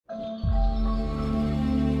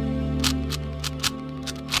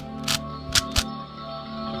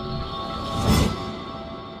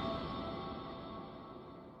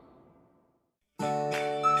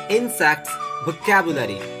Insects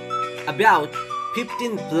vocabulary. About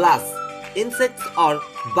 15 plus insects or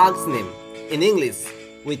bugs name in English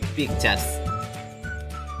with pictures.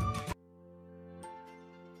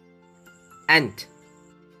 Ant,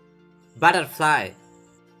 butterfly,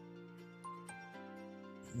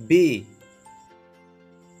 bee,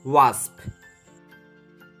 wasp,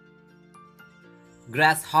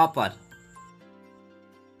 grasshopper,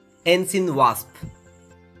 ensign wasp,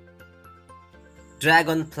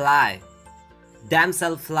 dragonfly,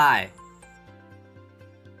 damselfly,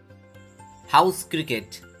 house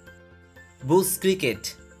cricket, bush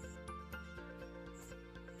cricket,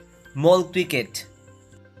 mole cricket,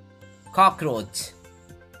 cockroach,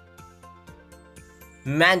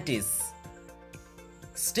 mantis,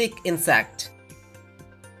 stick insect,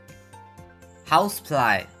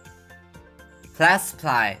 housefly,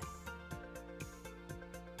 flashfly,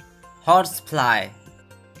 horsefly,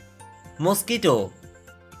 mosquito,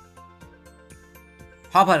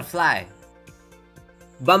 hoverfly,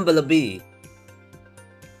 bumblebee,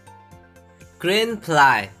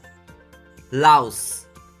 cranefly, louse,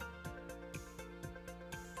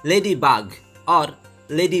 ladybug or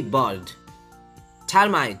ladybird,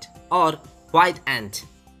 termite or white ant,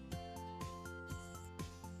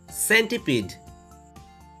 centipede,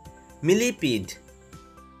 millipede,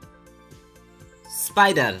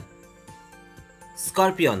 spider,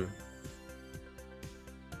 scorpion,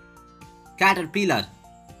 caterpillar,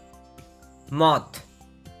 moth,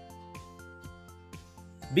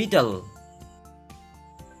 beetle,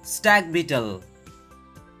 stag beetle,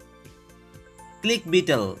 click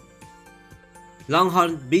beetle,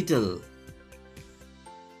 longhorn beetle,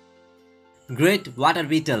 great water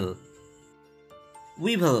beetle,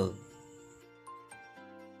 weevil,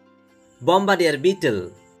 bombardier beetle,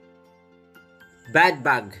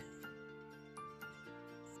 bedbug,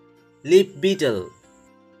 leaf beetle,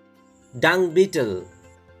 dung beetle,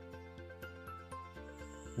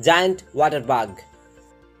 giant water bug,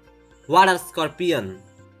 water scorpion,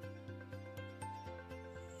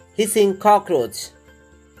 hissing cockroach,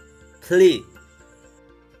 flea,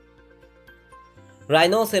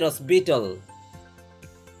 rhinoceros beetle,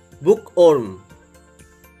 bookworm,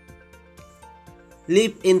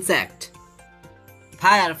 leaf insect,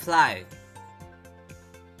 firefly,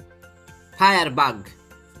 firebug,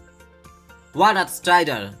 water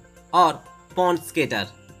strider or pond skater,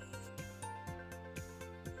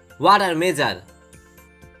 water measure,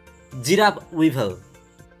 giraffe weevil,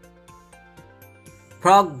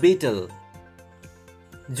 frog beetle,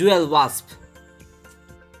 jewel wasp,